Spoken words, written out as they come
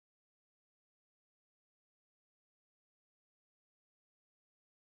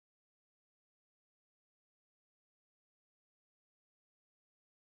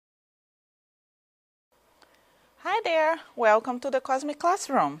Hi there, welcome to the Cosmic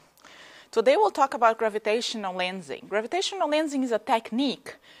Classroom. Today we'll talk about gravitational lensing. Gravitational lensing is a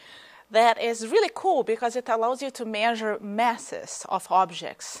technique that is really cool because it allows you to measure masses of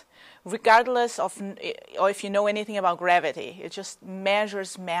objects, regardless of or if you know anything about gravity. It just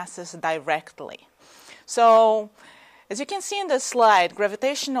measures masses directly. So, as you can see in the slide,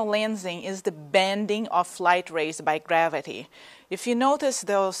 gravitational lensing is the bending of light rays by gravity. If you notice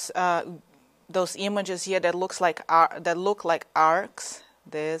those images here that look like arcs,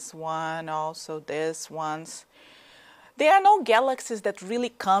 this one, also this ones. There are no galaxies that really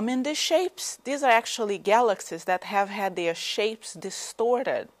come in these shapes. These are actually galaxies that have had their shapes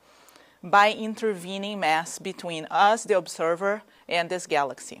distorted by intervening mass between us, the observer, and this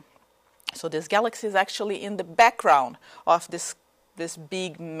galaxy. So this galaxy is actually in the background of this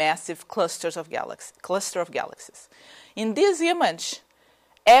big, massive cluster of galaxies. In this image,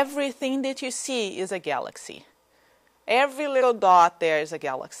 everything that you see is a galaxy. Every little dot there is a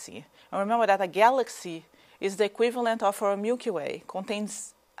galaxy. And remember that a galaxy is the equivalent of our Milky Way,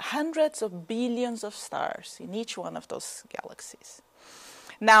 contains hundreds of billions of stars in each one of those galaxies.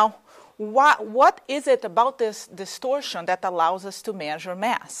 Now, what is it about this distortion that allows us to measure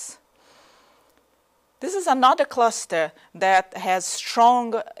mass? This is another cluster that has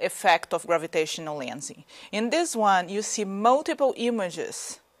strong effect of gravitational lensing. In this one, you see multiple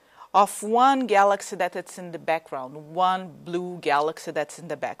images of one galaxy that is in the background, one blue galaxy that's in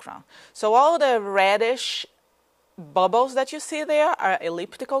the background. So all the reddish bubbles that you see there are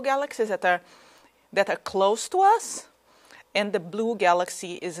elliptical galaxies that are close to us, and the blue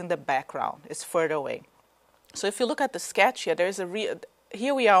galaxy is in the background, it's further away. So if you look at the sketch here,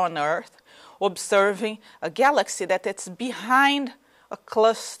 here we are on Earth, observing a galaxy that it's behind a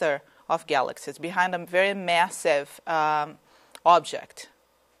cluster of galaxies, behind a very massive object,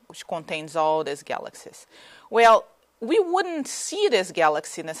 which contains all these galaxies. Well, we wouldn't see this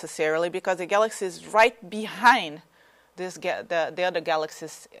galaxy necessarily because the galaxy is right behind the other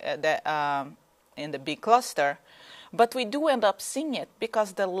galaxies in the big cluster, but we do end up seeing it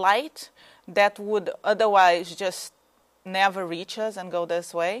because the light that would otherwise just never reach us and go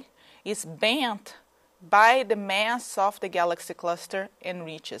this way is bent by the mass of the galaxy cluster and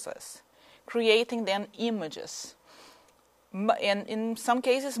reaches us, creating then images. And in some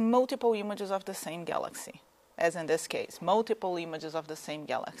cases, multiple images of the same galaxy, as in this case, multiple images of the same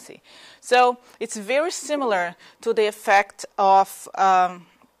galaxy. So it's very similar to the effect of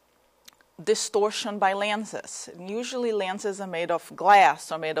distortion by lenses. Usually lenses are made of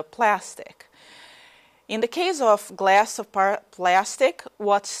glass or made of plastic. In the case of glass or plastic,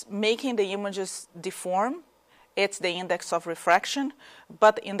 what's making the images deform, it's the index of refraction.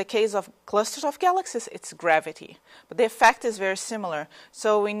 But in the case of clusters of galaxies, it's gravity. But the effect is very similar.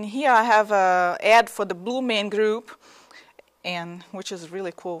 So in here I have an ad for the Blue Man Group, which is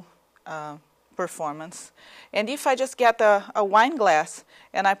really cool performance. And if I just get a wine glass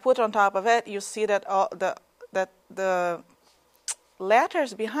and I put on top of it, you see that the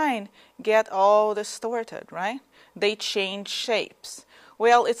letters behind get all distorted, right? They change shapes.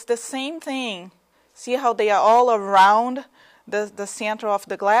 Well, it's the same thing. See how they are all around the center of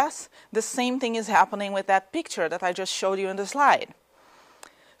the glass? The same thing is happening with that picture that I just showed you in the slide.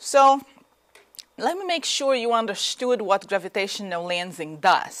 So let me make sure you understood what gravitational lensing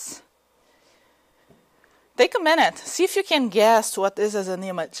does. Take a minute. See if you can guess what this is an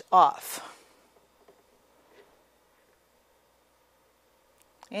image of.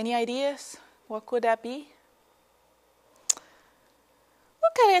 Any ideas? What could that be?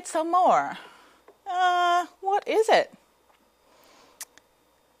 Look at it some more. What is it?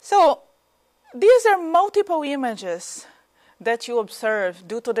 So these are multiple images that you observe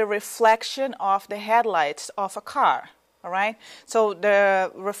due to the reflection of the headlights of a car. All right? So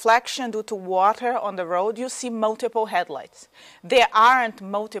the reflection due to water on the road, you see multiple headlights. There aren't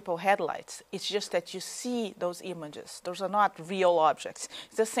multiple headlights. It's just that you see those images. Those are not real objects.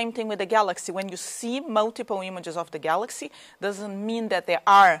 It's the same thing with the galaxy. When you see multiple images of the galaxy, doesn't mean that there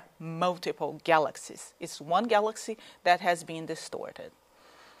are multiple galaxies. It's one galaxy that has been distorted.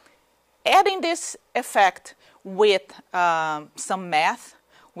 Adding this effect with some math,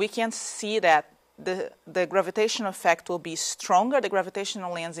 we can see that the gravitational effect will be stronger, the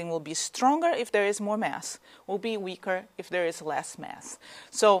gravitational lensing will be stronger if there is more mass, will be weaker if there is less mass.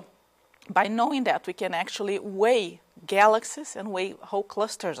 So by knowing that, we can actually weigh galaxies and weigh whole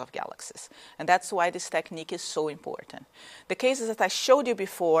clusters of galaxies. And that's why this technique is so important. The cases that I showed you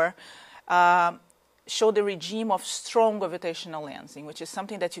before show the regime of strong gravitational lensing, which is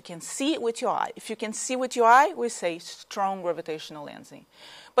something that you can see with your eye. If you can see with your eye, we say strong gravitational lensing.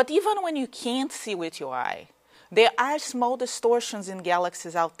 But even when you can't see with your eye, There are small distortions in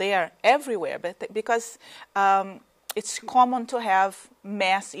galaxies out there everywhere, but because it's common to have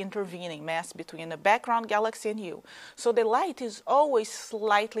mass intervening, mass between the background galaxy and you. So the light is always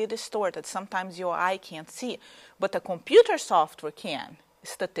slightly distorted. Sometimes your eye can't see, but the computer software can,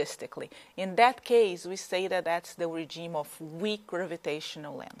 statistically. In that case, we say that that's the regime of weak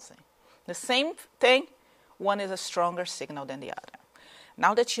gravitational lensing. The same thing, one is a stronger signal than the other.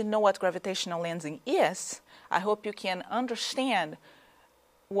 Now that you know what gravitational lensing is, I hope you can understand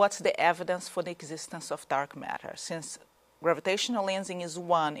what's the evidence for the existence of dark matter, since gravitational lensing is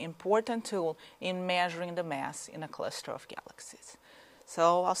one important tool in measuring the mass in a cluster of galaxies.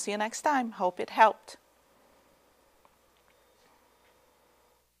 So I'll see you next time. Hope it helped.